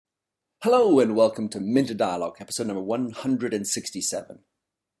Hello and welcome to Minter Dialogue, episode number 167.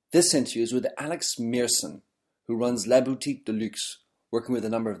 This interview is with Alex Meersen, who runs La Boutique de Luxe, working with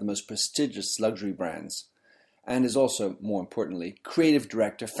a number of the most prestigious luxury brands, and is also, more importantly, creative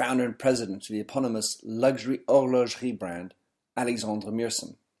director, founder and president of the eponymous luxury horlogerie brand, Alexandre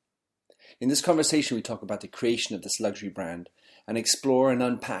Meersen. In this conversation, we talk about the creation of this luxury brand and explore and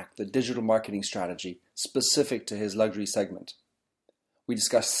unpack the digital marketing strategy specific to his luxury segment. We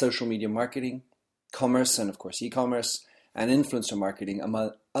discuss social media marketing, commerce, and of course e-commerce, and influencer marketing,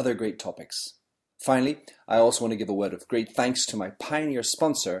 among other great topics. Finally, I also want to give a word of great thanks to my pioneer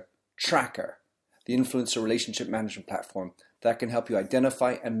sponsor, Tracker, the influencer relationship management platform that can help you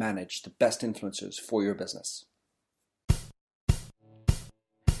identify and manage the best influencers for your business.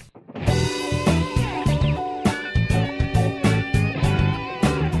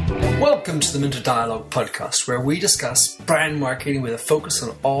 Welcome to the Minter Dialogue podcast, where we discuss brand marketing with a focus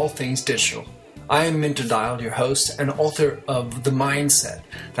on all things digital. I am Minter Dial, your host and author of The Mindset.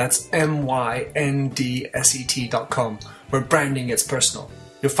 That's MYNDSET.com, where branding gets personal.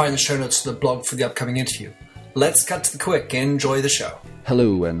 You'll find the show notes to the blog for the upcoming interview. Let's cut to the quick. Enjoy the show.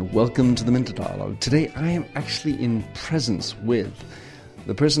 Hello and welcome to the Minter Dialogue. Today I am actually in presence with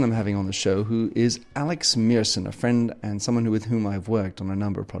the person I'm having on the show, who is Alex Meersen, a friend and someone with whom I've worked on a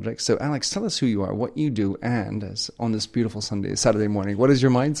number of projects. So Alex, tell us who you are, what you do, and as on this beautiful Saturday morning, what is your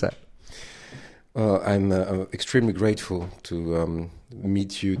mindset? I'm extremely grateful to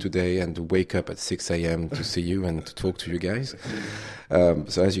meet you today and to wake up at 6 a.m. to see you and to talk to you guys.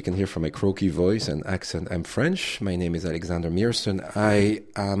 So as you can hear from my croaky voice and accent, I'm French. My name is Alexandre Meersen. I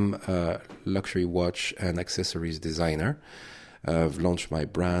am a luxury watch and accessories designer. I've launched my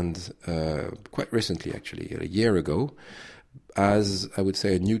brand quite recently, actually, a year ago, as I would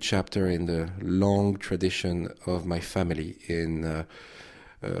say a new chapter in the long tradition of my family in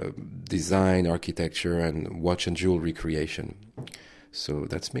design, architecture, and watch and jewelry creation. So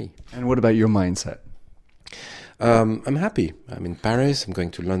that's me. And what about your mindset? I'm happy. I'm in Paris. I'm going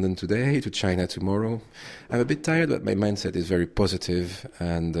to London today, to China tomorrow. I'm a bit tired, but my mindset is very positive,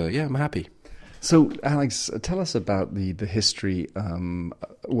 and I'm happy. So, Alex, tell us about the history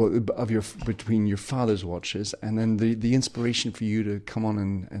between your father's watches and then the inspiration for you to come on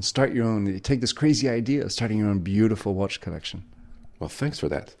and start your own, take this crazy idea of starting your own beautiful watch collection. Well, thanks for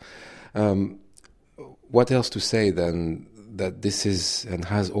that. What else to say than that this is and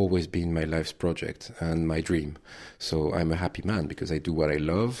has always been my life's project and my dream. So I'm a happy man because I do what I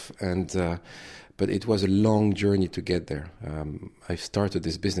love, but it was a long journey to get there. I started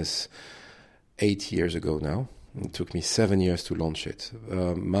this business 8 years ago now. It took me 7 years to launch it.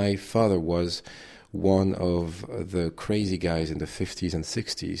 My father was one of the crazy guys in the 50s and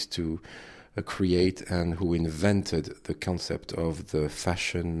 60s to create and who invented the concept of the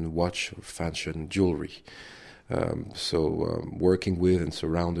fashion watch or fashion jewelry. Working with and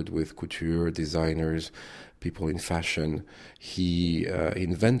surrounded with couture designers, people in fashion, he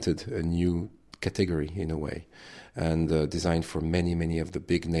invented a new category in a way. And designed for many, many of the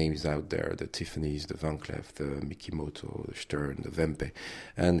big names out there, the Tiffany's, the Van Cleef, the Mikimoto, the Stern, the Wempe,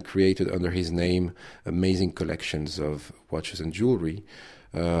 and created under his name amazing collections of watches and jewelry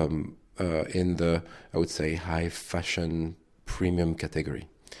in the, I would say, high fashion premium category.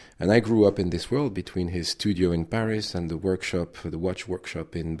 And I grew up in this world between his studio in Paris and the workshop, the watch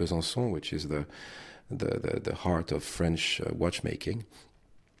workshop in Besançon, which is the heart of French watchmaking.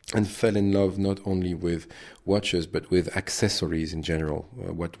 And fell in love not only with watches, but with accessories in general,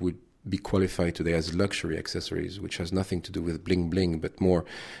 what would be qualified today as luxury accessories, which has nothing to do with bling-bling, but more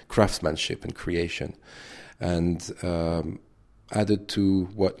craftsmanship and creation. And added to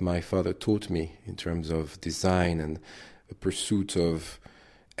what my father taught me in terms of design and a pursuit of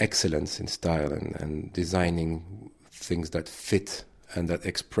excellence in style and designing things that fit and that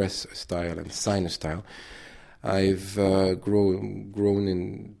express a style and sign a style, I've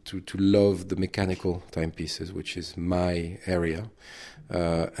grown to love the mechanical timepieces, which is my area.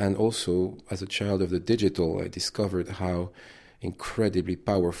 And also, as a child of the digital, I discovered how incredibly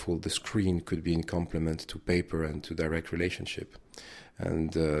powerful the screen could be in complement to paper and to direct relationship.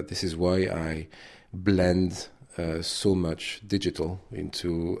 And this is why I blend so much digital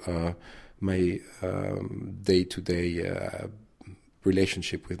into my day-to-day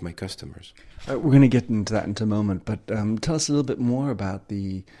relationship with my customers. We're going to get into that in a moment, but tell us a little bit more about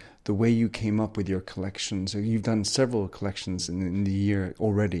the way you came up with your collections. You've done several collections in the year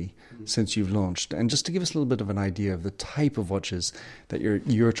already since you've launched, and just to give us a little bit of an idea of the type of watches that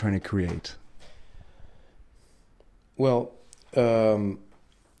you're trying to create. Well,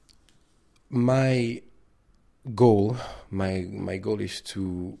 my goal, my goal is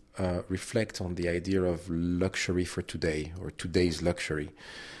to reflect on the idea of luxury for today, or today's luxury.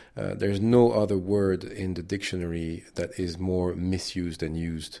 There's no other word in the dictionary that is more misused and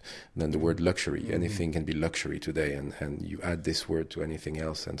used than the word luxury. Mm-hmm. Anything can be luxury today, and you add this word to anything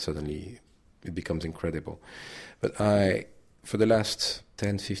else and suddenly it becomes incredible. But for the last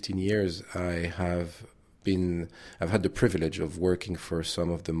 10, 15 years, I've had the privilege of working for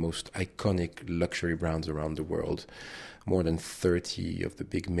some of the most iconic luxury brands around the world, more than 30 of the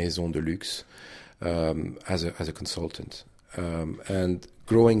big maisons de luxe, as a consultant. And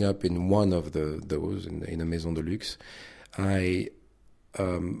growing up in one of those, in a maison de luxe, I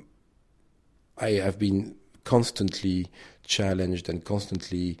have been constantly challenged and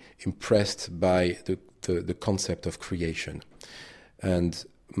constantly impressed by the concept of creation. And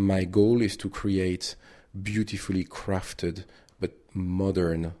my goal is to create beautifully crafted but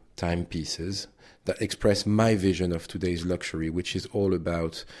modern timepieces that express my vision of today's luxury, which is all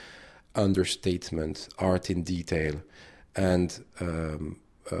about understatement, art in detail, and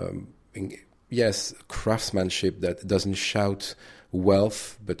craftsmanship that doesn't shout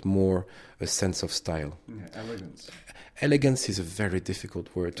wealth, but more a sense of style. Yeah, elegance. Elegance is a very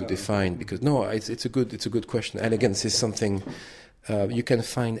difficult word to define, because it's a good question. Elegance is something you can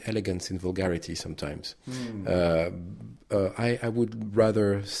find elegance in vulgarity sometimes. I would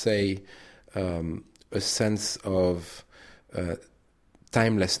rather say a sense of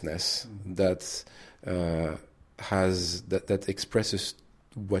timelessness that that expresses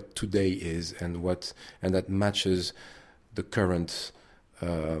what today is and that matches the current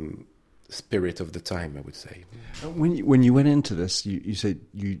spirit of the time, I would say. When you went into this, you said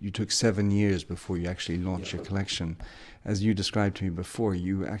you took 7 years before you actually launched your collection. As you described to me before,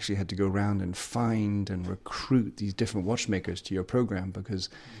 you actually had to go around and find and recruit these different watchmakers to your program, because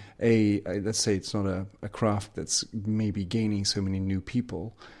let's say it's not a craft that's maybe gaining so many new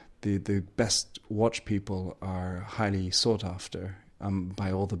people. The best watch people are highly sought after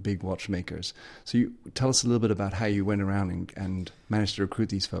by all the big watchmakers. So you tell us a little bit about how you went around and managed to recruit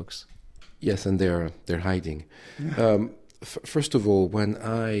these folks. Yes, and they're hiding. First of all, when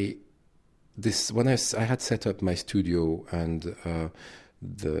I had set up my studio and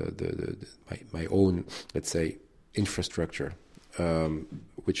my own, let's say, infrastructure,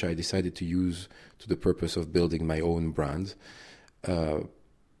 which I decided to use to the purpose of building my own brand. It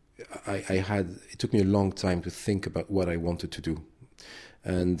took me a long time to think about what I wanted to do.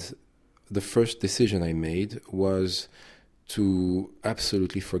 And the first decision I made was to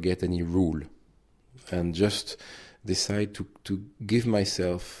absolutely forget any rule and just decide to give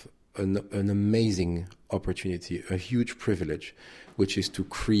myself an amazing opportunity, a huge privilege, which is to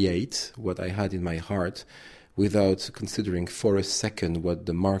create what I had in my heart without considering for a second what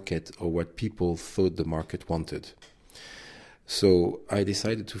the market or what people thought the market wanted. So I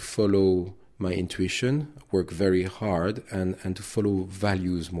decided to follow my intuition, work very hard, and to follow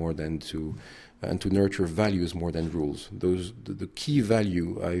values more than to nurture values more than rules. The key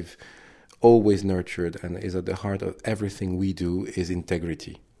value I've always nurtured and is at the heart of everything we do is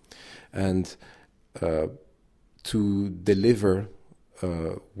integrity. And to deliver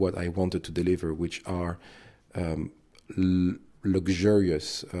what I wanted to deliver, which are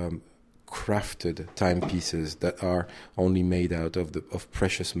luxurious, crafted timepieces that are only made out of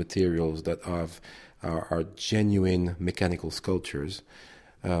precious materials that are genuine mechanical sculptures.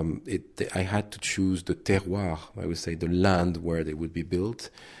 I had to choose the terroir, I would say, the land where they would be built,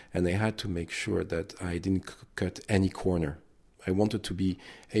 and I had to make sure that I didn't cut any corner. I wanted to be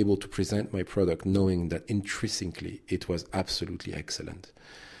able to present my product knowing that intrinsically it was absolutely excellent.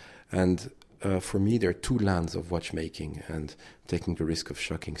 And for me, there are two lands of watchmaking, and taking the risk of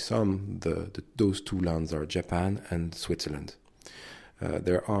shocking some, those two lands are Japan and Switzerland.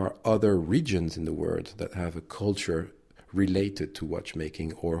 There are other regions in the world that have a culture related to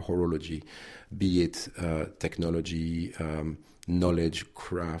watchmaking or horology, be it technology, knowledge,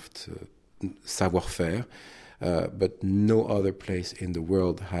 craft, savoir-faire, but no other place in the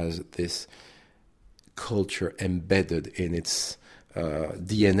world has this culture embedded in its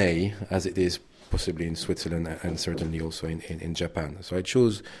DNA as it is possibly in Switzerland and certainly also in Japan. So I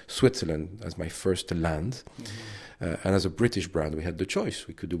chose Switzerland as my first land. And as a British brand, we had the choice.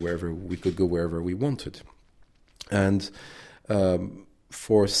 We could go wherever we wanted. And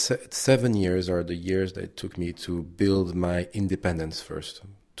for 7 years are the years that it took me to build my independence first.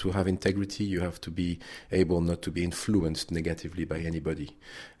 To have integrity, you have to be able not to be influenced negatively by anybody.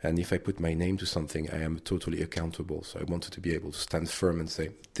 And if I put my name to something, I am totally accountable. So I wanted to be able to stand firm and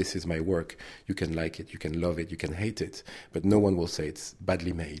say, this is my work. You can like it, you can love it, you can hate it. But no one will say it's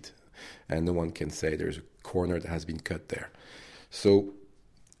badly made. And no one can say there's a corner that has been cut there. So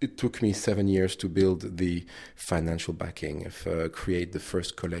it took me 7 years to build the financial backing, create the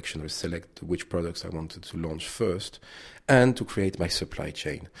first collection or select which products I wanted to launch first, and to create my supply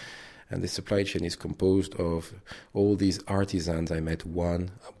chain. And the supply chain is composed of all these artisans I met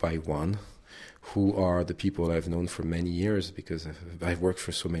one by one, who are the people I've known for many years because I've worked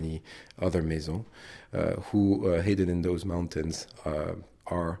for so many other maisons, who hidden in those mountains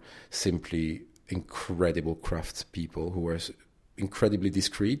are simply incredible craftspeople who are incredibly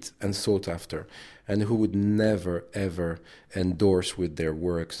discreet and sought after, and who would never ever endorse with their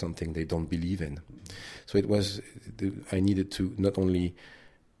work something they don't believe in. So I needed to not only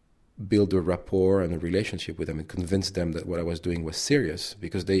build a rapport and a relationship with them and convince them that what I was doing was serious,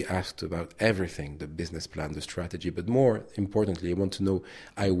 because they asked about everything, the business plan, the strategy, but more importantly, I want to know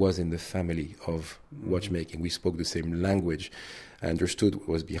I was in the family of watchmaking. We spoke the same language. I understood what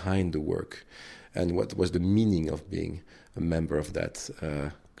was behind the work and what was the meaning of being a member of that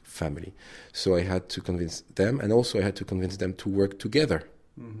family. So I had to convince them, and also I had to convince them to work together.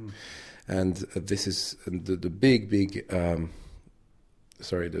 Mm-hmm. And this is the big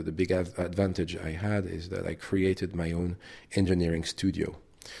advantage I had is that I created my own engineering studio.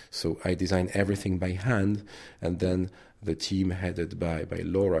 So I designed everything by hand, and then the team headed by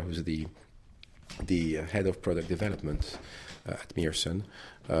Laura, who's the head of product development at Mearson,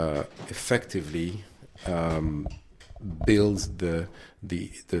 effectively builds the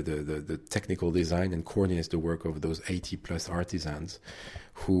technical design and coordinates the work of those 80 plus artisans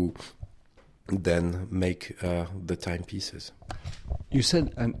who then make the timepieces. You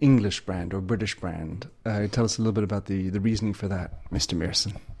said an English brand or British brand. Tell us a little bit about the reasoning for that, Mr.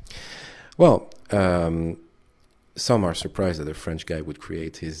 Mearson. Well, some are surprised that a French guy would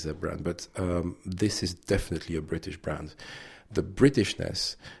create his brand, but this is definitely a British brand. The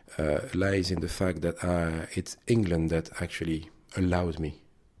Britishness lies in the fact that it's England that actually allowed me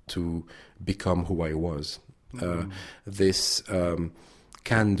to become who I was. This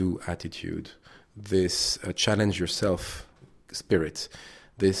can-do attitude, this challenge yourself spirit,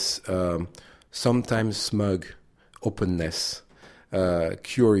 this sometimes smug openness,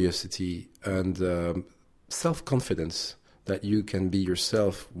 curiosity, and self-confidence that you can be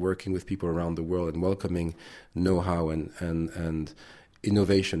yourself working with people around the world and welcoming know-how and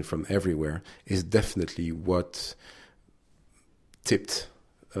innovation from everywhere is definitely what tipped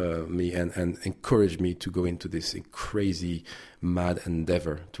me and encouraged me to go into this crazy, mad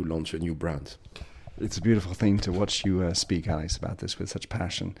endeavor to launch a new brand. It's a beautiful thing to watch you speak, Alex, about this with such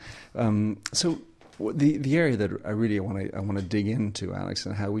passion. So the area that I really want to dig into, Alex,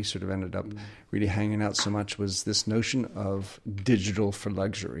 and how we sort of ended up really hanging out so much was this notion of digital for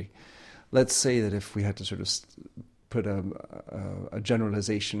luxury. Let's say that if we had to sort of put a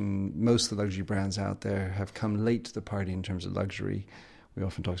generalization, most of the luxury brands out there have come late to the party in terms of luxury. We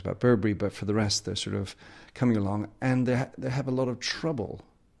often talk about Burberry, but for the rest, they're sort of coming along, and they have a lot of trouble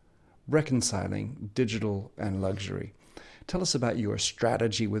reconciling digital and luxury. Tell us about your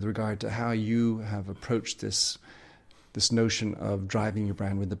strategy with regard to how you have approached this notion of driving your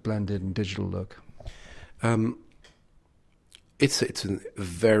brand with a blended and digital look. It's a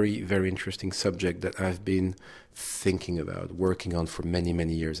very, very interesting subject that I've been thinking about, working on for many,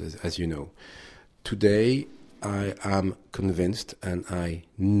 many years, as you know. Today, I am convinced and I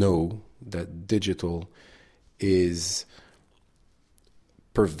know that digital is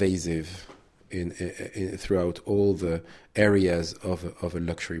pervasive in throughout all the areas of a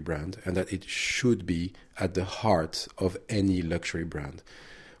luxury brand, and that it should be at the heart of any luxury brand.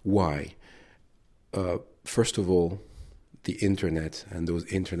 Why? First of all, the internet and those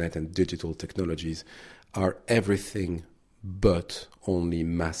internet and digital technologies are everything but only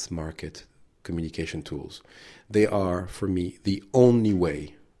mass market communication tools. They are, for me, the only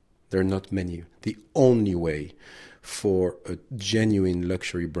way, there are not many, the only way for a genuine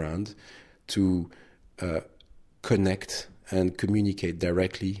luxury brand to connect and communicate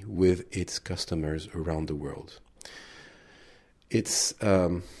directly with its customers around the world. It's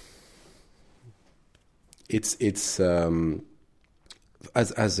as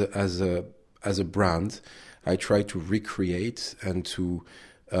a brand, I try to recreate and to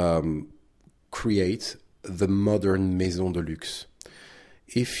create the modern maison de luxe.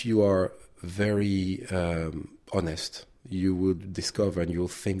 If you are very honest, you would discover and you'll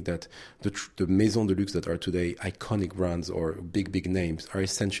think that the maison de luxe that are today iconic brands or big names are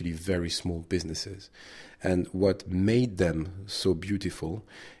essentially very small businesses. And what made them so beautiful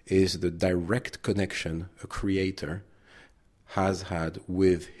is the direct connection a creator has had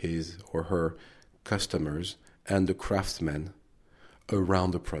with his or her customers and the craftsmen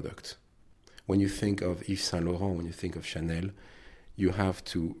around the product. when you think of Yves Saint Laurent, when you think of Chanel, you have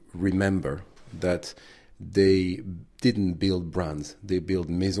to remember that they didn't build brands. They built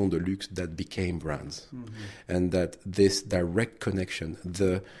maisons de luxe that became brands. And that this direct connection,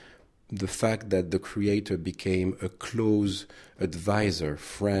 the fact that the creator became a close advisor,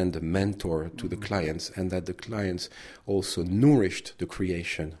 friend, mentor to the clients, and that the clients also nourished the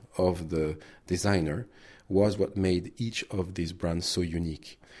creation of the designer, was what made each of these brands so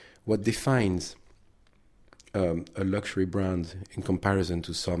unique. What defines a luxury brand in comparison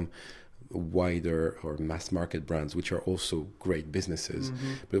to some wider or mass market brands, which are also great businesses.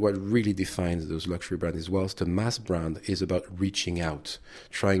 But what really defines those luxury brands is, whilst the mass brand is about reaching out,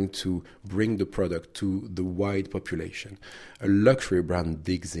 trying to bring the product to the wide population, a luxury brand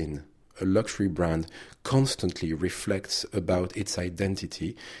digs in. A luxury brand constantly reflects about its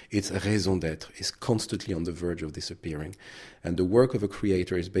identity, its raison d'être, is constantly on the verge of disappearing. And the work of a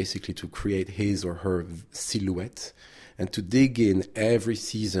creator is basically to create his or her silhouette, and to dig in every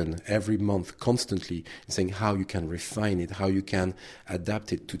season, every month, constantly, saying how you can refine it, how you can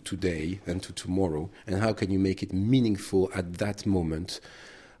adapt it to today and to tomorrow, and how can you make it meaningful at that moment,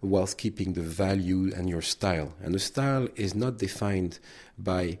 whilst keeping the value and your style. And the style is not defined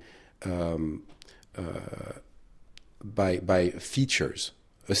by features.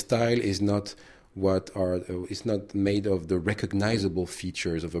 A style is not it's not made of the recognizable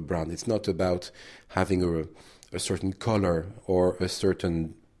features of a brand. It's not about having a certain color or a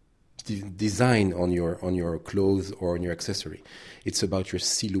certain design on your clothes or on your accessory. It's about your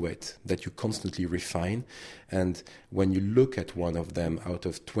silhouette that you constantly refine, and when you look at one of them out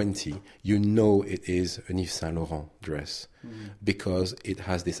of 20, you know it is an Yves Saint Laurent dress because it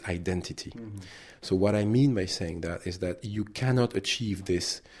has this identity. So what I mean by saying that is that you cannot achieve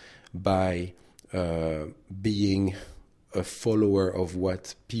this by being a follower of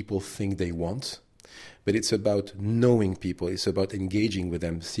what people think they want. But it's about knowing people, it's about engaging with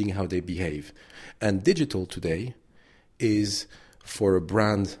them, seeing how they behave. And digital today is for a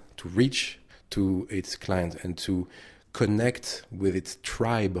brand to reach to its client and to connect with its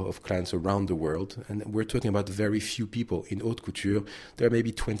tribe of clients around the world. And we're talking about very few people. In haute couture, there are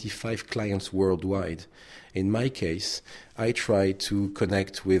maybe 25 clients worldwide. In my case, I try to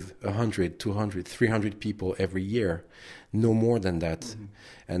connect with 100, 200, 300 people every year. No more than that.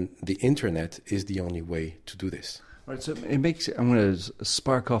 And the internet is the only way to do this. Right, so it makes, I'm going to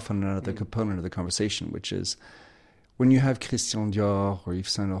spark off on another component of the conversation, which is when you have Christian Dior or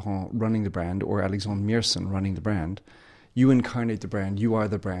Yves Saint Laurent running the brand, or Alexandre Miersen running the brand, you incarnate the brand, you are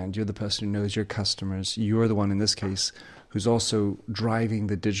the brand, you're the person who knows your customers, you're the one in this case who's also driving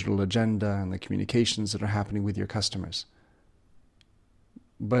the digital agenda and the communications that are happening with your customers.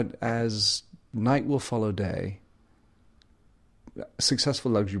 But as night will follow day,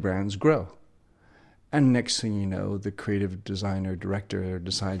 successful luxury brands grow. And next thing you know, the creative designer, director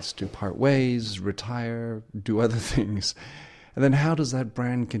decides to part ways, retire, do other things. And then how does that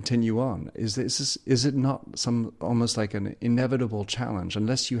brand continue on? Is it not some almost like an inevitable challenge,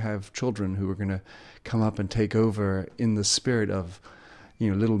 unless you have children who are going to come up and take over in the spirit of,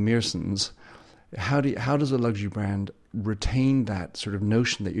 little Miersens? How does a luxury brand retain that sort of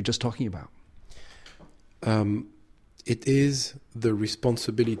notion that you're just talking about? It is the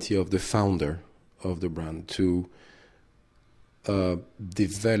responsibility of the founder of the brand to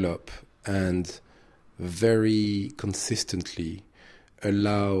develop and very consistently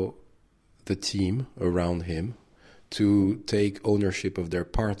allow the team around him to take ownership of their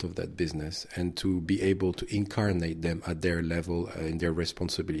part of that business and to be able to incarnate them at their level in their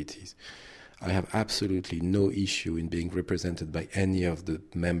responsibilities. I have absolutely no issue in being represented by any of the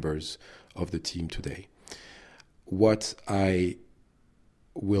members of the team today. What I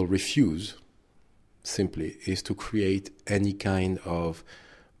will refuse simply is to create any kind of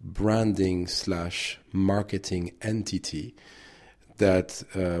branding / marketing entity that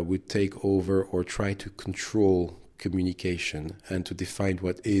would take over or try to control communication and to define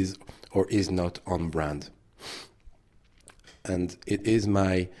what is or is not on brand. And it is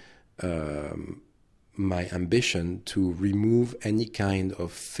my ambition to remove any kind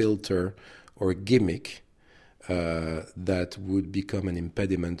of filter or gimmick that would become an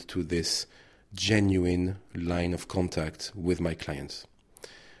impediment to this genuine line of contact with my clients.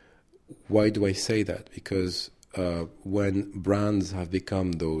 Why do I say that? Because when brands have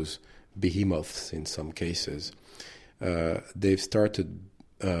become those behemoths in some cases, they've started,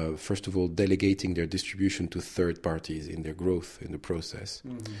 first of all, delegating their distribution to third parties in their growth in the process.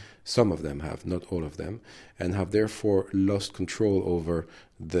 Mm-hmm. Some of them have, not all of them, and have therefore lost control over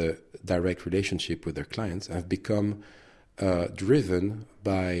the direct relationship with their clients, have become driven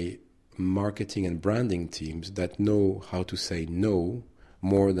by marketing and branding teams that know how to say no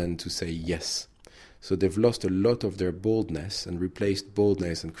more than to say yes. So they've lost a lot of their boldness and replaced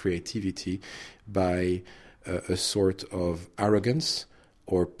boldness and creativity by a sort of arrogance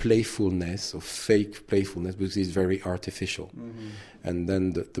or playfulness, or fake playfulness, because it's very artificial. Mm-hmm. And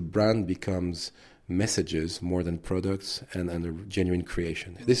then the brand becomes messages more than products and a genuine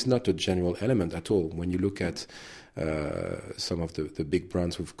creation. This is not a general element at all. When you look at some of the big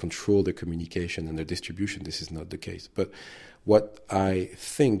brands who've controlled their communication and their distribution, this is not the case. But what I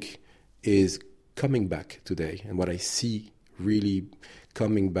think is coming back today, and what I see really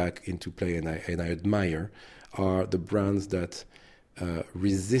coming back into play, and I admire, are the brands that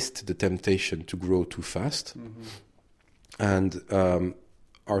resist the temptation to grow too fast, mm-hmm. and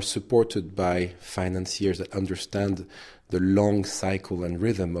are supported by financiers that understand the long cycle and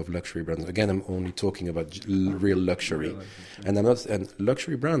rhythm of luxury brands. Again, I'm only talking about real luxury, and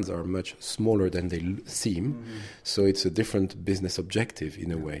luxury brands are much smaller than they seem, mm-hmm. so it's a different business objective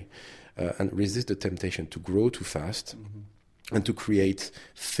in a way, and resist the temptation to grow too fast, mm-hmm. and to create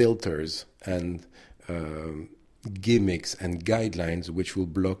filters and gimmicks and guidelines which will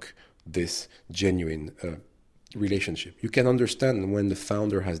block this genuine relationship. You can understand when the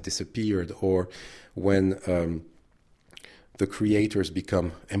founder has disappeared, or when the creators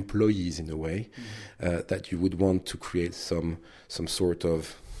become employees in a way, mm-hmm. That you would want to create some sort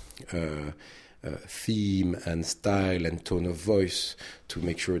of theme and style and tone of voice to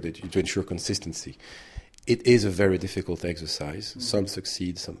make sure to ensure consistency. It is a very difficult exercise. Mm-hmm. Some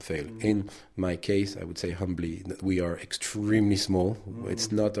succeed, some fail. Mm-hmm. In my case, I would say humbly that we are extremely small. Mm-hmm.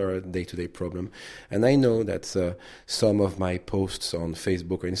 It's not our day-to-day problem. And I know that some of my posts on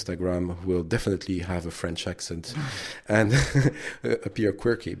Facebook or Instagram will definitely have a French accent and appear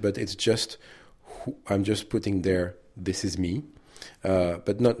quirky. But it's just, I'm just putting there, this is me.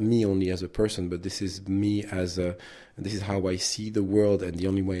 But not me only as a person, but this is me this is how I see the world, and the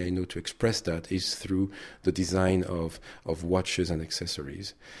only way I know to express that is through the design of watches and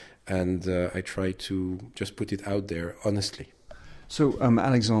accessories. And I try to just put it out there honestly. So,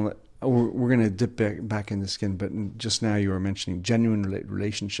 Alexandre, we're going to dip back in the skin, but just now you were mentioning genuine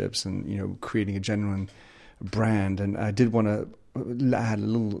relationships and, creating a genuine brand. And I did want to add a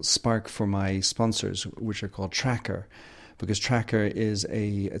little spark for my sponsors, which are called Tracker. Because Tracker is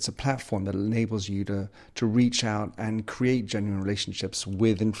it's a platform that enables you to reach out and create genuine relationships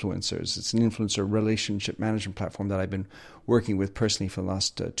with influencers. It's an influencer relationship management platform that I've been working with personally for the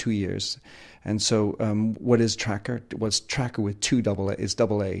last 2 years. And so what is Tracker? What's Tracker with two AA? It's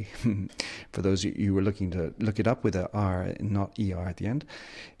AA. For those of you who were looking to look it up with a R, not ER at the end.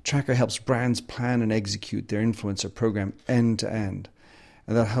 Tracker helps brands plan and execute their influencer program end to end.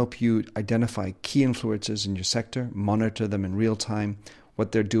 And that'll help you identify key influencers in your sector, monitor them in real time,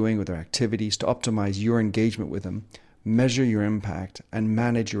 what they're doing with their activities to optimize your engagement with them, measure your impact, and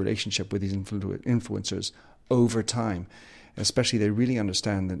manage your relationship with these influencers over time. Especially, they really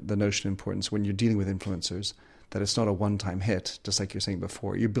understand the notion of importance when you're dealing with influencers, that it's not a one-time hit, just like you're saying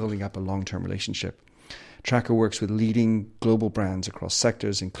before. You're building up a long-term relationship. Tracker works with leading global brands across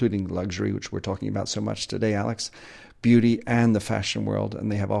sectors, including luxury, which we're talking about so much today, Alex, beauty, and the fashion world.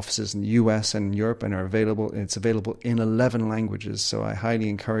 And they have offices in the US and Europe, and it's available in 11 languages. So I highly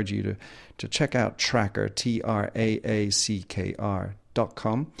encourage you to check out Tracker,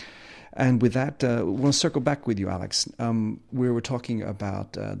 TRAACKR.com. And with that, I want to circle back with you, Alex. We were talking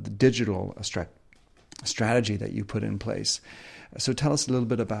about the digital strategy that you put in place. So tell us a little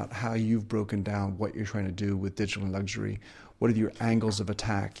bit about how you've broken down what you're trying to do with digital luxury. What are your angles of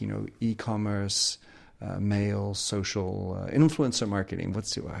attack? E-commerce, mail, social, influencer marketing.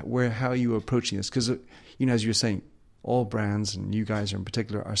 How are you approaching this? Because as you're saying, all brands, and you guys in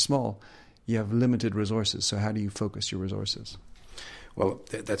particular, are small. You have limited resources. So how do you focus your resources? Well,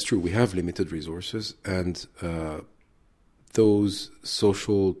 that's true. We have limited resources, and those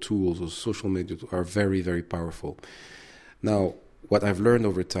social tools, those social media tools are very, very powerful. Now, what I've learned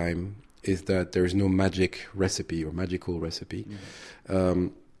over time is that there is no magic recipe or magical recipe. Mm-hmm.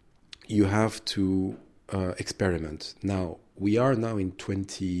 You have to experiment. Now, we are now in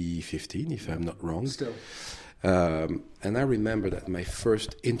 2015, if I'm not wrong. Still. And I remember that my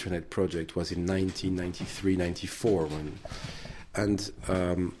first internet project was in 1993, 94.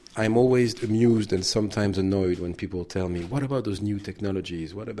 I'm always amused and sometimes annoyed when people tell me, what about those new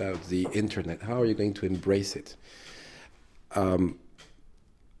technologies? What about the internet? How are you going to embrace it? I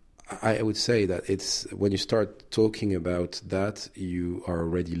would say that it's when you start talking about that, you are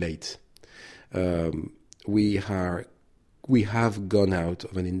already late. We we have gone out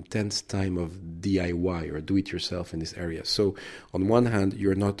of an intense time of DIY or do-it-yourself in this area. So on one hand,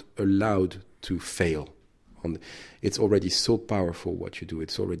 you're not allowed to fail. It's already so powerful what you do.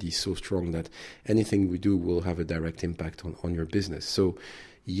 It's already so strong that anything we do will have a direct impact on your business. So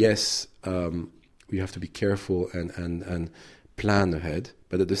yes, you have to be careful and plan ahead,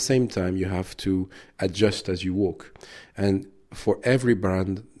 but at the same time, you have to adjust as you walk. And for every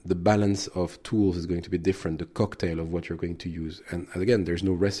brand, the balance of tools is going to be different, the cocktail of what you're going to use. And again, there's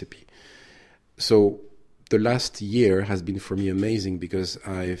no recipe. So the last year has been for me amazing because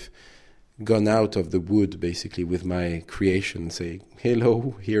I've gone out of the wood basically with my creation, say,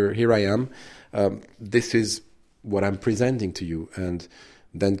 hello, here I am. This is what I'm presenting to you. And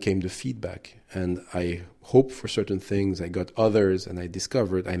then came the feedback. And I hoped for certain things, I got others, and I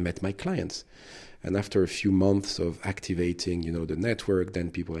discovered I met my clients. And after a few months of activating, the network, then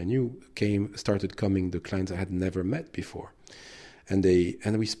people I knew started coming, the clients I had never met before. And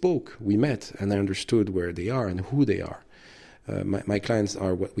we spoke, we met, and I understood where they are and who they are. My clients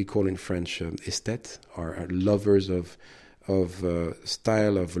are what we call in French esthètes, are lovers of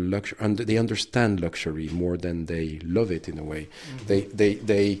style, of luxury, and they understand luxury more than they love it in a way.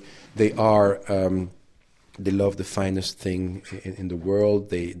 Mm-hmm. They love the finest thing in the world.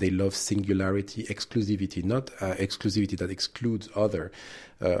 They love singularity, exclusivity, not exclusivity that excludes other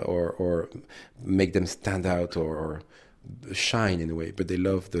or make them stand out or shine in a way, but they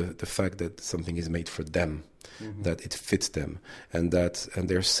love the fact that something is made for them, mm-hmm. that it fits them, and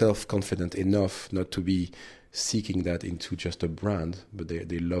they're self-confident enough not to be seeking that into just a brand, but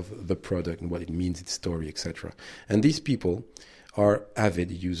they love the product and what it means, its story, etc. And these people are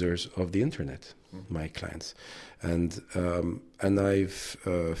avid users of the internet, mm-hmm. my clients, and I've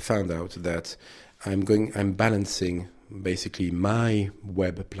found out that I'm balancing basically my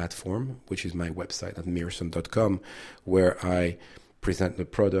web platform, which is my website at mearson.com, where I present the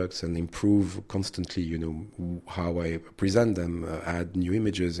products and improve constantly, how I present them, add new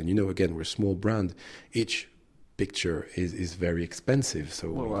images, and again, we're a small brand. Each picture is very expensive.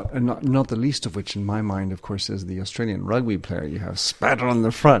 So, and not the least of which, in my mind, of course, is the Australian rugby player you have spat on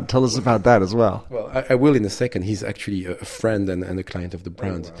the front. Tell us about that as well. Well, I will in a second. He's actually a friend and a client of the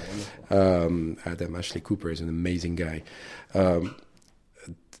brand. Oh, wow. Adam Ashley Cooper is an amazing guy. The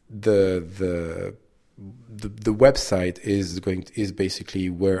website is basically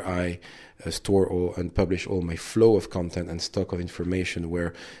where I store and publish all my flow of content and stock of information,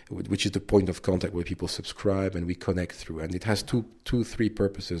 which is the point of contact where people subscribe and we connect through. And it has three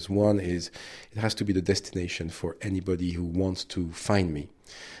purposes. One is it has to be the destination for anybody who wants to find me.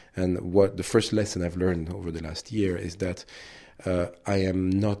 And what the first lesson I've learned over the last year is that I am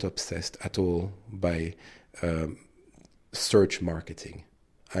not obsessed at all by search marketing.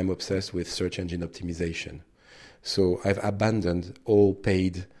 I'm obsessed with search engine optimization. So I've abandoned all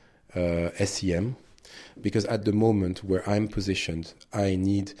paid SEM because at the moment where I'm positioned, I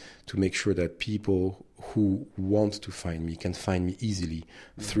need to make sure that people who want to find me can find me easily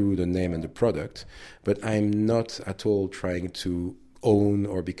through the name and the product. But I'm not at all trying to own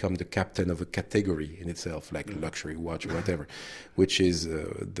or become the captain of a category in itself, like luxury watch or whatever, which is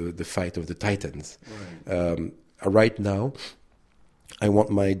the fight of the titans. Right, right now, I want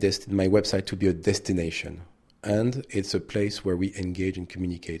my website to be a destination, and it's a place where we engage and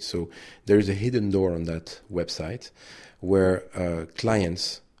communicate. So there's a hidden door on that website where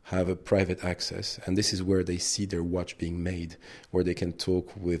clients have a private access, and this is where they see their watch being made, where they can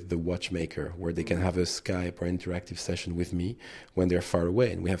talk with the watchmaker, where they can have a Skype or interactive session with me when they're far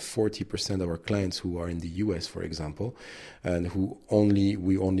away. And we have 40% of our clients who are in the US, for example, and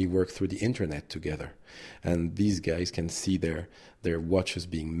we only work through the internet together. And these guys can see their watches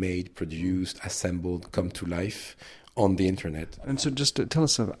being made, produced, assembled, come to life on the internet. And so just tell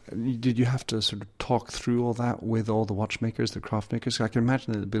us, did you have to sort of talk through all that with all the watchmakers, the craft makers? I can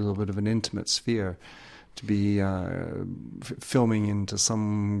imagine it'd be a little bit of an intimate sphere to be filming into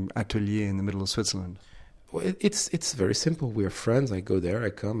some atelier in the middle of Switzerland. Well, it's very simple. We're friends. I go there, I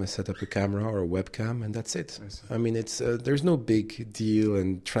come, I set up a camera or a webcam, and that's it. I mean, it's there's no big deal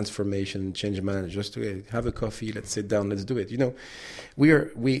and transformation and change management. Just to have a coffee, let's sit down, let's do it. We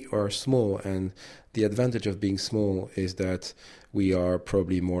are small, and the advantage of being small is that we are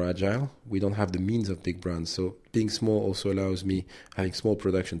probably more agile. We don't have the means of big brands, so being small also allows me, having small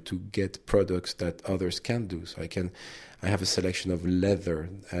production, to get products that others can't do. So I have a selection of leather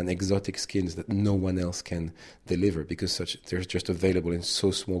and exotic skins that no one else can deliver because they're just available in so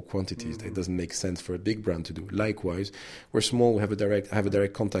small quantities that it doesn't make sense for a big brand to do. Likewise, we're small. I have a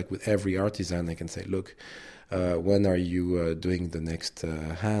direct contact with every artisan. I can say, look, when are you doing the next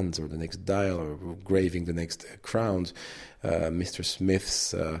hands or the next dial or graving the next crowns? Mr.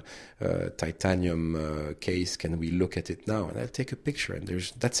 Smith's titanium case, can we look at it now? And I'll take a picture, and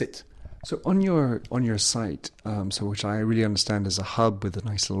that's it. So on your site, which I really understand is a hub with a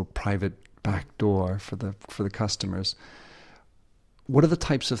nice little private back door for the customers. What are the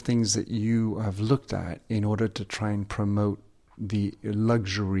types of things that you have looked at in order to try and promote the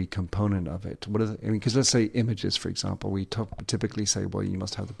luxury component of it? Because let's say images, for example, we typically say, well, you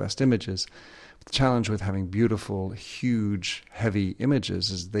must have the best images. The challenge with having beautiful, huge, heavy images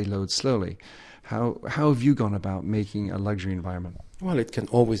is they load slowly. How have you gone about making a luxury environment? Well, it can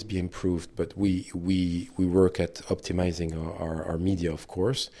always be improved, but we work at optimizing our media, of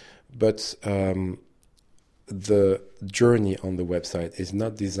course. But the journey on the website is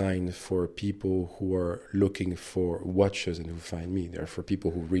not designed for people who are looking for watches and who find me. They're for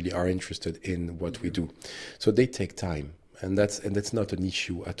people who really are interested in what we do. So they take time. And that's not an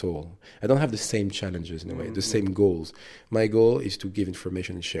issue at all. I don't have the same challenges in a way, the same goals. My goal is to give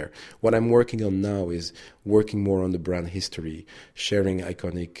information and share. What I'm working on now is working more on the brand history, sharing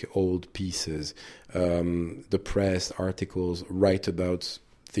iconic old pieces, the press, articles, write about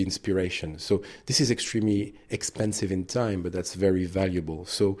the inspiration. So this is extremely expensive in time, but that's very valuable.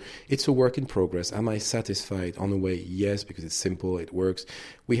 So it's a work in progress. Am I satisfied on the way? Yes, because it's simple, it works.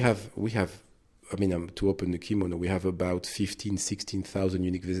 We have. To open the kimono, we have about 16,000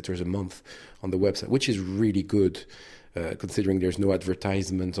 unique visitors a month on the website, which is really good, considering there's no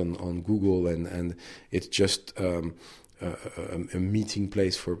advertisement on Google, and it's just a meeting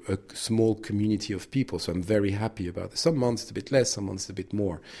place for a small community of people. So I'm very happy about it. Some months it's a bit less, some months a bit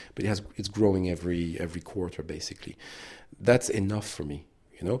more, but it's growing every quarter, basically. That's enough for me,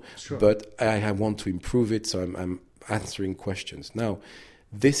 Sure. But I want to improve it, so I'm answering questions. Now,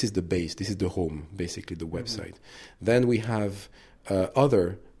 this is the base, this is the home, basically the website. Then we have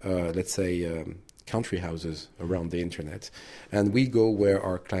other, country houses around the internet, and we go where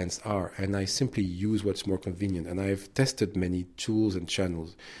our clients are, and I simply use what's more convenient. And I've tested many tools and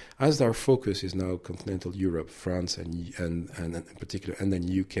channels. As our focus is now continental Europe, France, and in particular, and then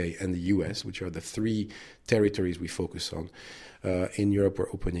UK and the US, which are the three territories we focus on. In Europe,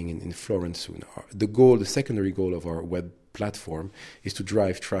 we're opening in Florence soon. The secondary goal of our web platform is to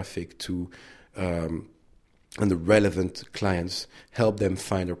drive traffic to and the relevant clients, help them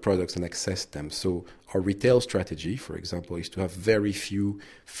find our products and access them. So our retail strategy, for example, is to have very few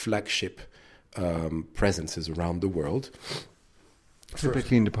flagship presences around the world.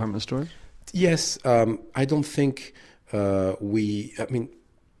 Typically in department stores? Yes. I don't think we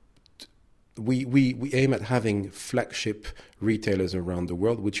aim at having flagship retailers around the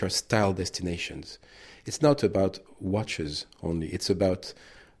world, which are style destinations. It's not about watches only. It's about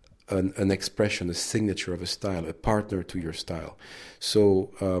an expression, a signature of a style, a partner to your style.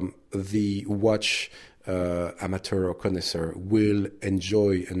 So the watch amateur or connoisseur will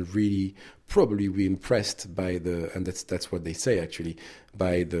enjoy and really probably be impressed by and that's what they say actually,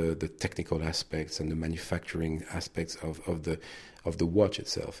 by the technical aspects and the manufacturing aspects of the watch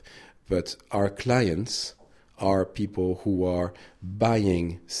itself. But our clients are people who are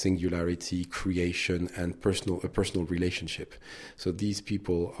buying singularity, creation, and a personal relationship. So these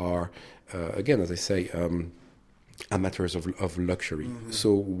people are, again, as I say, amateurs of luxury. Mm-hmm.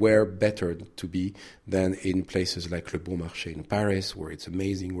 So where better to be than in places like Le Bon Marché in Paris, where it's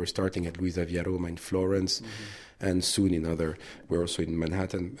amazing. We're starting at Luisa Via Roma in Florence, and soon we're also in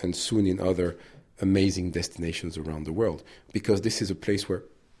Manhattan, and soon in other amazing destinations around the world. Because this is a place where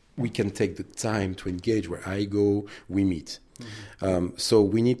we can take the time to engage. Where I go, we meet. Mm-hmm. So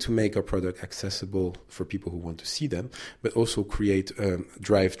we need to make our product accessible for people who want to see them, but also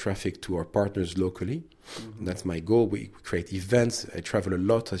drive traffic to our partners locally. Mm-hmm. That's my goal. We create events. I travel a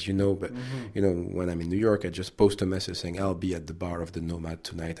lot, as you know, but when I'm in New York, I just post a message saying I'll be at the bar of the Nomad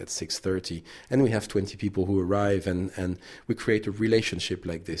tonight at 6:30, and we have 20 people who arrive, and we create a relationship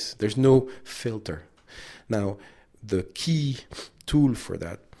like this. There's no filter. Now, the key tool for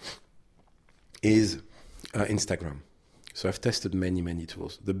that is Instagram. So I've tested many, many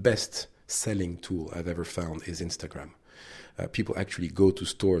tools. The best selling tool I've ever found is Instagram. People actually go to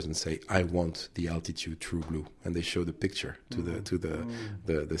stores and say, I want the Altitude True Blue, and they show the picture to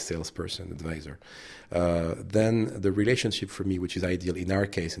the salesperson, advisor. Then the relationship for me, which is ideal in our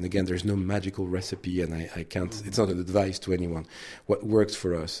case, and again, there's no magical recipe, and I can't, it's not an advice to anyone. What works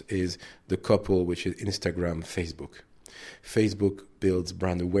for us is the couple, which is Instagram, Facebook. Facebook builds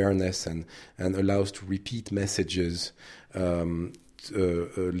brand awareness and allows to repeat messages, a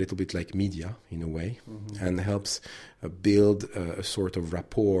little bit like media in a way, and helps build a sort of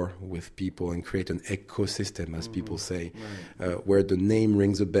rapport with people and create an ecosystem, as people say, where the name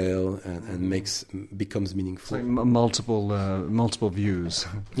rings a bell and becomes meaningful. It's like multiple views.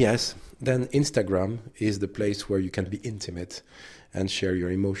 Yes. Then Instagram is the place where you can be intimate and share your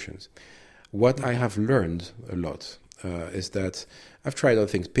emotions. What I have learned a lot is that I've tried other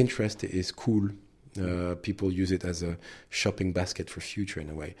things. Pinterest is cool. People use it as a shopping basket for future in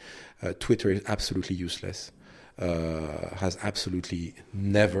a way. Twitter is absolutely useless. Has absolutely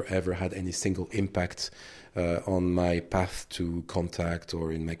never ever had any single impact on my path to contact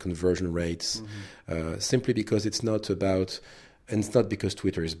or in my conversion rates. Simply because it's not about, and it's not because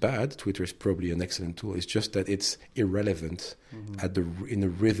Twitter is bad. Twitter is probably an excellent tool. It's just that it's irrelevant in the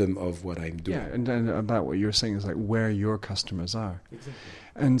rhythm of what I'm doing. Yeah, and about what you're saying is like where your customers are. Exactly.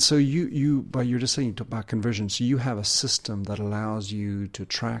 And so but you're just saying about conversion. So you have a system that allows you to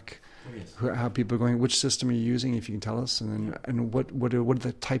track how people are going. Which system are you using, if you can tell us? And what are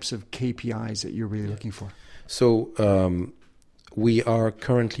the types of KPIs that you're really looking for? So we are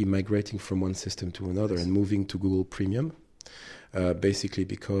currently migrating from one system to another and moving to Google Premium. Basically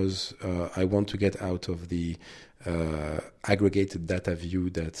because I want to get out of the aggregated data view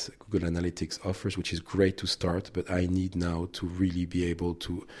that Google Analytics offers, which is great to start, but I need now to really be able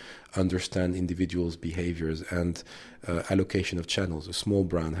to understand individuals' behaviors and allocation of channels. A small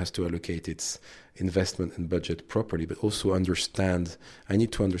brand has to allocate its investment and budget properly, but also I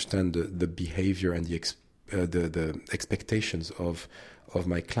need to understand the behavior and the expectations of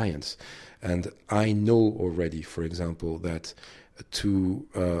my clients. And I know already, for example, that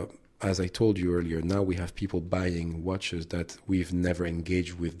as I told you earlier, now we have people buying watches that we've never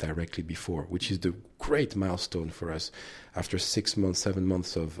engaged with directly before, which is the great milestone for us. After 6 months, 7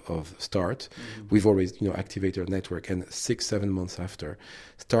 months of start, we've always activated our network, and 6-7 months after,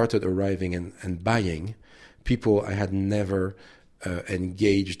 started arriving and buying people I had never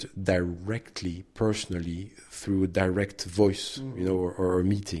engaged directly, personally, through a direct voice, or a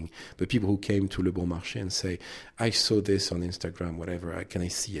meeting. But people who came to Le Bon Marché and say, I saw this on Instagram, whatever, can I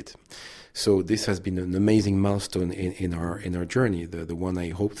see it? So this has been an amazing milestone in our journey, the one I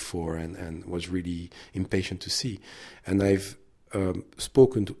hoped for and was really impatient to see. And I've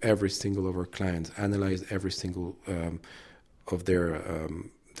spoken to every single of our clients, analyzed every single of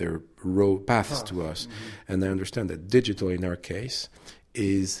their road paths to us. And I understand that digital in our case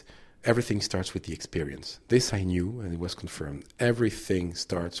is everything starts with the experience. This I knew, and it was confirmed. Everything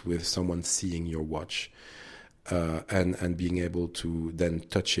starts with someone seeing your watch and being able to then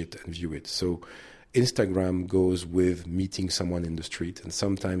touch it and view it. So Instagram goes with meeting someone in the street, and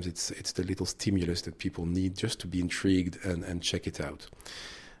sometimes it's the little stimulus that people need just to be intrigued and check it out.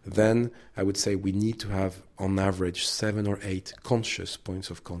 Then I would say we need to have, on average, 7 or 8 conscious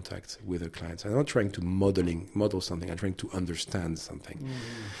points of contact with our clients. I'm not trying to model something. I'm trying to understand something.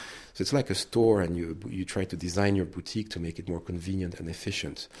 So it's like a store, and you try to design your boutique to make it more convenient and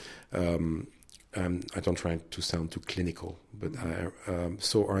efficient. I don't try to sound too clinical, but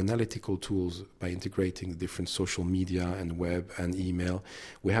so our analytical tools, by integrating the different social media and web and email,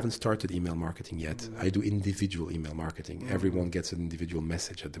 we haven't started email marketing yet. I do individual email marketing. Everyone gets an individual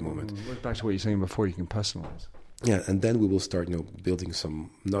message at the moment. Back to what you're saying before, you can personalize. Yeah, and then we will start, building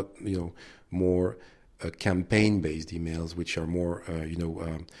some more campaign-based emails, which are more,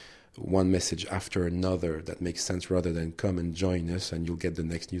 one message after another that makes sense, rather than come and join us and you'll get the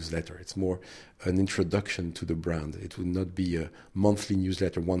next newsletter. It's more an introduction to the brand. It would not be a monthly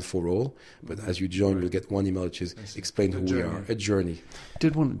newsletter, one for all, but as you join, you'll get one email which is explain who we are, a journey.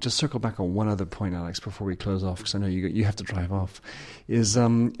 Did want to just circle back on one other point, Alex, before we close off, because I know you have to drive off, is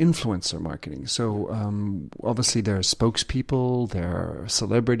influencer marketing. So obviously there are spokespeople, there are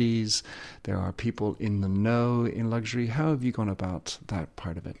celebrities, there are people in the know in luxury. How have you gone about that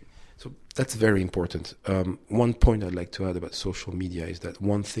part of it? So that's very important. One point I'd like to add about social media is that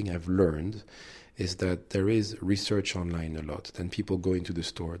one thing I've learned is that there is research online a lot. Then people go into the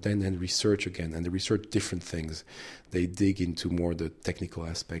store, then research again, and they research different things. They dig into more the technical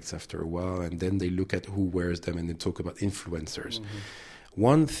aspects after a while, and then they look at who wears them, and they talk about influencers.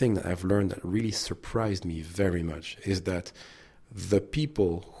 One thing that I've learned that really surprised me very much is that the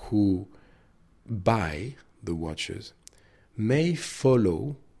people who buy the watches may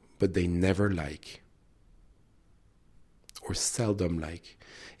follow, but they never like. or seldom like.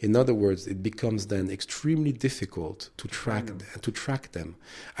 In other words, it becomes then extremely difficult to track them.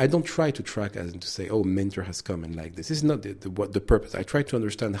 I don't try to track as in to say, oh, Minter has come and like this. This is not the purpose. I try to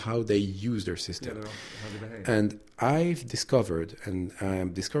understand how they use their system. And I've discovered, and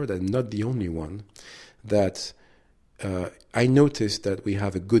I'm not the only one, that I noticed that we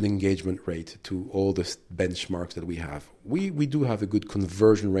have a good engagement rate to all the benchmarks that we have. We do have a good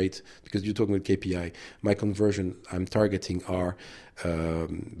conversion rate, because you're talking about KPI. My conversion I'm targeting are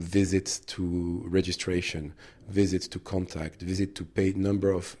visits to registration, visits to contact, visit to paid,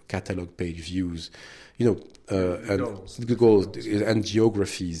 number of catalog page views, and the goals and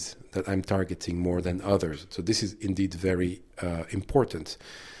geographies that I'm targeting more than others. So this is indeed very important.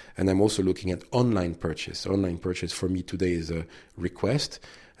 And I'm also looking at online purchase. Online purchase for me today is a request.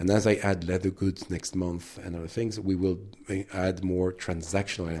 And as I add leather goods next month and other things, we will add more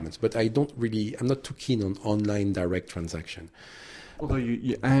transactional elements. But I'm not too keen on online direct transaction. Although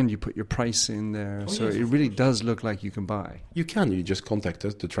you put your price in there, so yes, it really does look like you can buy. You just contact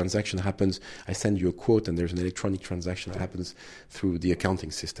us. The transaction happens. I send you a quote, and there's an electronic transaction that happens through the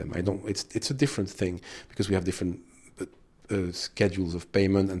accounting system. It's a different thing, because we have different schedules of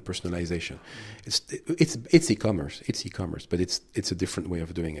payment and personalization. It's e-commerce. It's e-commerce, but it's a different way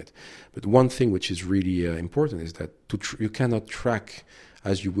of doing it. But one thing which is really important is that you cannot track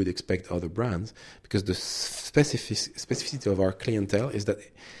as you would expect other brands, because the specificity of our clientele is that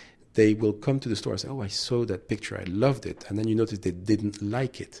they will come to the store and say, oh, I saw that picture, I loved it, and then you notice they didn't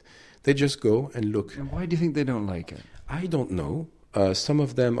like it. They just go and look. And why do you think they don't like it? I don't know. Some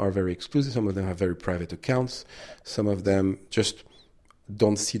of them are very exclusive. Some of them have very private accounts. Some of them just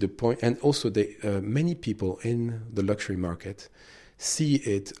don't see the point. And also, many people in the luxury market see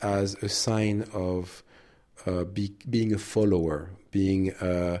it as a sign of being a follower, being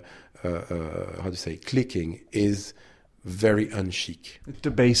clicking is very unchic. It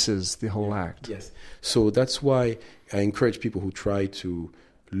debases the whole act. Yes. So that's why I encourage people who try to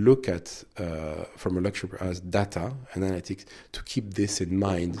look at from a luxury as data and analytics to keep this in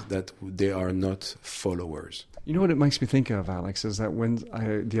mind, that they are not followers. You know what it makes me think of, Alex, is that when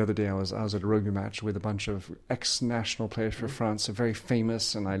the other day I was at a rugby match with a bunch of ex-national players for France, so very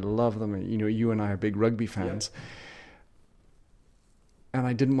famous, and I love them. You and I are big rugby fans. Yeah. And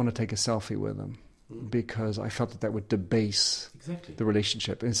I didn't want to take a selfie with them because I felt that would debase the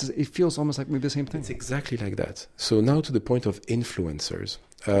relationship. It feels almost like maybe the same thing. It's exactly like that. So now to the point of influencers.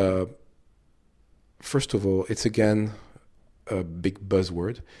 First of all, it's again a big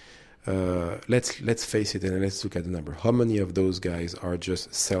buzzword. Let's face it, and let's look at the number. How many of those guys are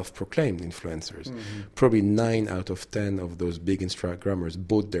just self-proclaimed influencers? Mm-hmm. Probably 9 out of 10 of those big Instagrammers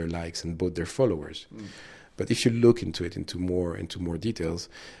bought their likes and bought their followers. Mm. But if you look into it, into more details,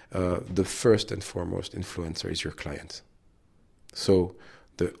 the first and foremost influencer is your client. So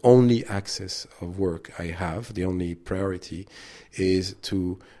the only access of work I have, the only priority, is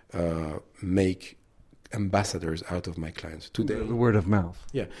to make ambassadors out of my clients. Today, the word of mouth.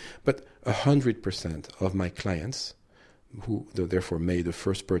 Yeah, but 100% of my clients who therefore made the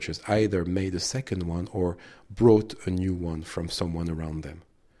first purchase either made a second one or brought a new one from someone around them.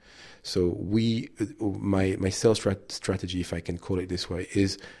 So my sales strategy, if I can call it this way,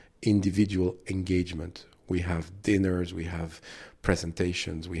 is individual engagement. We have dinners, we have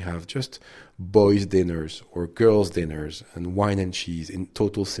presentations, we have just boys' dinners or girls' dinners and wine and cheese in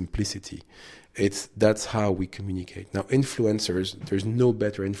total simplicity. That's how we communicate. Now, influencers, there's no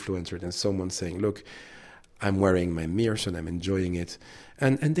better influencer than someone saying, look, I'm wearing my Mearson, I'm enjoying it.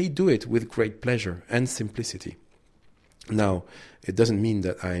 And they do it with great pleasure and simplicity. Now, it doesn't mean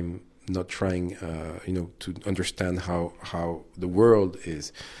that I'm not trying, to understand how the world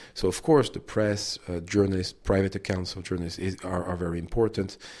is. So, of course, the press, journalists, private accounts of journalists are very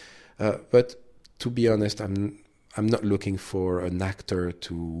important. But to be honest, I'm not looking for an actor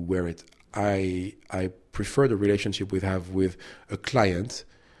to wear it. I prefer the relationship we have with a client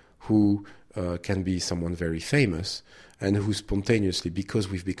who can be someone very famous and who spontaneously, because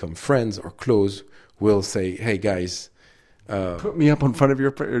we've become friends or close, will say, "Hey guys, put me up on front of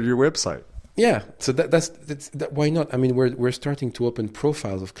your website." Yeah, so that's why not? I mean, we're starting to open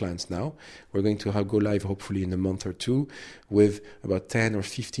profiles of clients now. We're going to go live hopefully in a month or two with about 10 or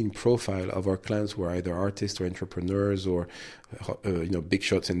 15 profile of our clients who are either artists or entrepreneurs or big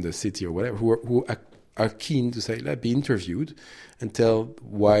shots in the city or whatever, who are keen to say, be interviewed and tell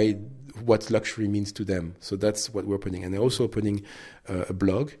why what luxury means to them. So that's what we're opening. And they're also opening a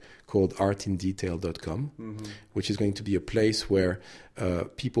blog called artindetail.com, which is going to be a place where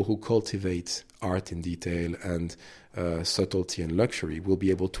people who cultivate art in detail and subtlety and luxury will be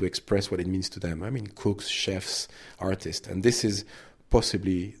able to express what it means to them. I mean, cooks, chefs, artists. And this is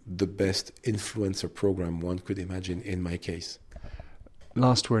possibly the best influencer program one could imagine in my case.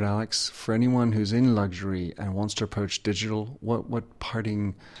 Last word, Alex. For anyone who's in luxury and wants to approach digital, what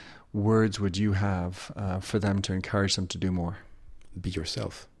parting words would you have for them to encourage them to do more? Be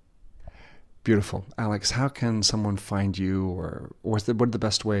yourself. Beautiful. Alex, how can someone find you, or what are the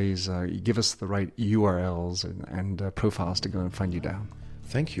best ways? Give us the right URLs and profiles to go and find you down.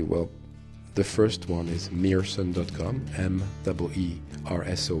 Thank you. Well, the first one is meerson.com,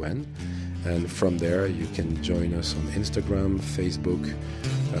 MEERSON. And from there, you can join us on Instagram, Facebook,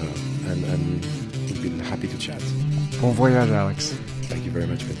 and we'll be happy to chat. Bon voyage, Alex. Thank you very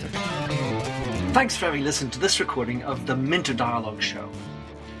much, Minter. Thanks for having listened to this recording of the Minter Dialogue Show.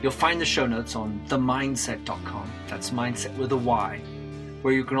 You'll find the show notes on themindset.com. That's mindset with a Y,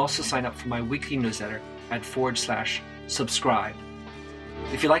 where you can also sign up for my weekly newsletter at /subscribe.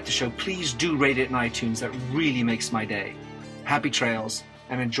 If you like the show, please do rate it in iTunes. That really makes my day. Happy trails,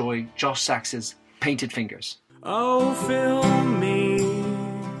 and enjoy Josh Sachs's Painted Fingers. Oh, fill me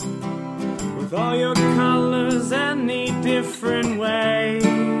with all your colors, any different way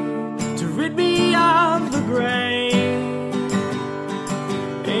to rid me of the gray,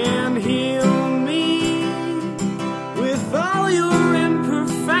 and heal me with all your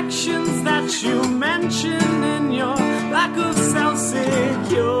imperfections that you mention in your lack of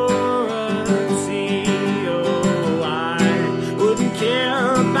self-security. Oh, I wouldn't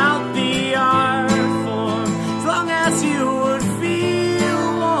care about the art form as long as you would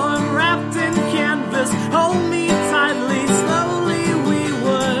feel warm, wrapped in canvas. Hold me tightly, slowly we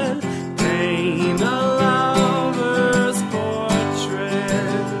would paint a lover's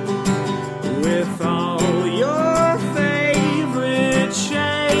portrait with all your favorite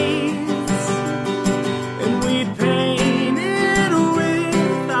shades, and we'd paint it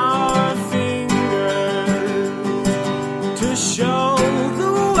with our fingers to show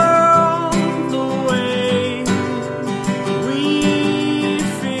the world the way we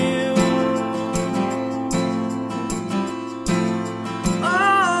feel.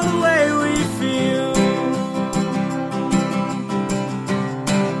 Oh, the way we feel.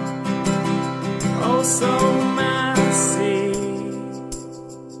 Oh, so messy.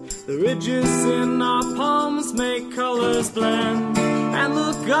 The ridges in our palms make colors blend and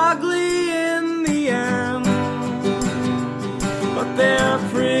look ugly in the end, but they're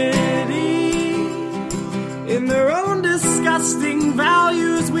pretty in their own disgusting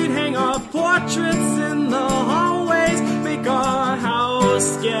values. We'd hang our portraits in the hallways, make our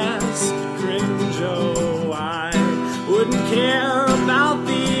house guest cringe. Oh, I wouldn't care about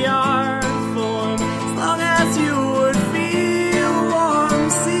the art form as long as you would feel warm,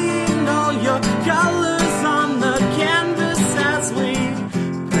 seeing all your colors on the canvas as we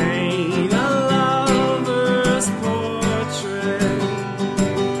paint a lover's portrait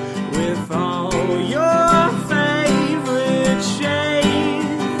with all your favorite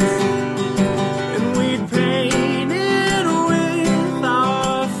shades, and we'd paint it with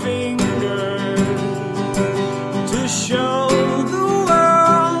our fingers to show the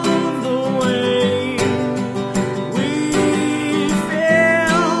world the way we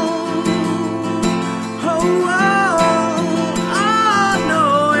feel. Oh, no,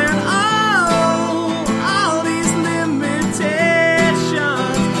 and all these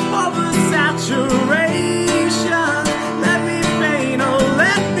limitations, oversaturation. Let me paint, oh,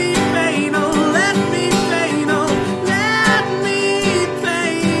 let me paint, oh, let me paint, oh, let me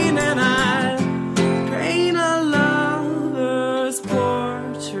paint, and I paint a lover's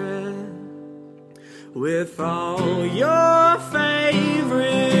portrait with all your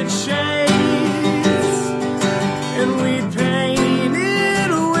favorite shades, and we paint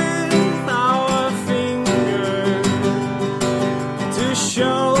it with our fingers to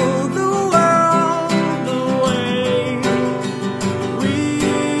show the world the way we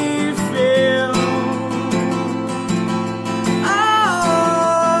feel.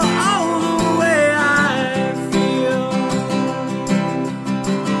 Oh, the way I feel.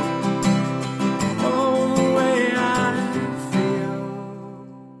 Oh, the way I feel.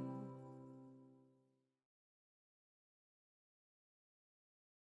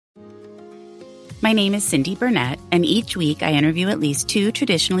 My name is Cindy Burnett, and each week I interview at least 2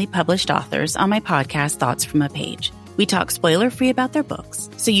 traditionally published authors on my podcast, Thoughts from a Page. We talk spoiler-free about their books,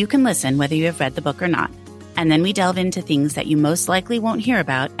 so you can listen whether you have read the book or not. And then we delve into things that you most likely won't hear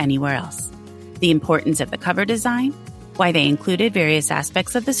about anywhere else. The importance of the cover design, why they included various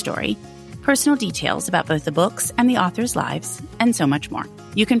aspects of the story, personal details about both the books and the authors' lives, and so much more.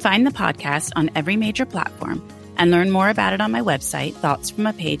 You can find the podcast on every major platform and learn more about it on my website,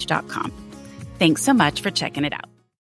 thoughtsfromapage.com. Thanks so much for checking it out.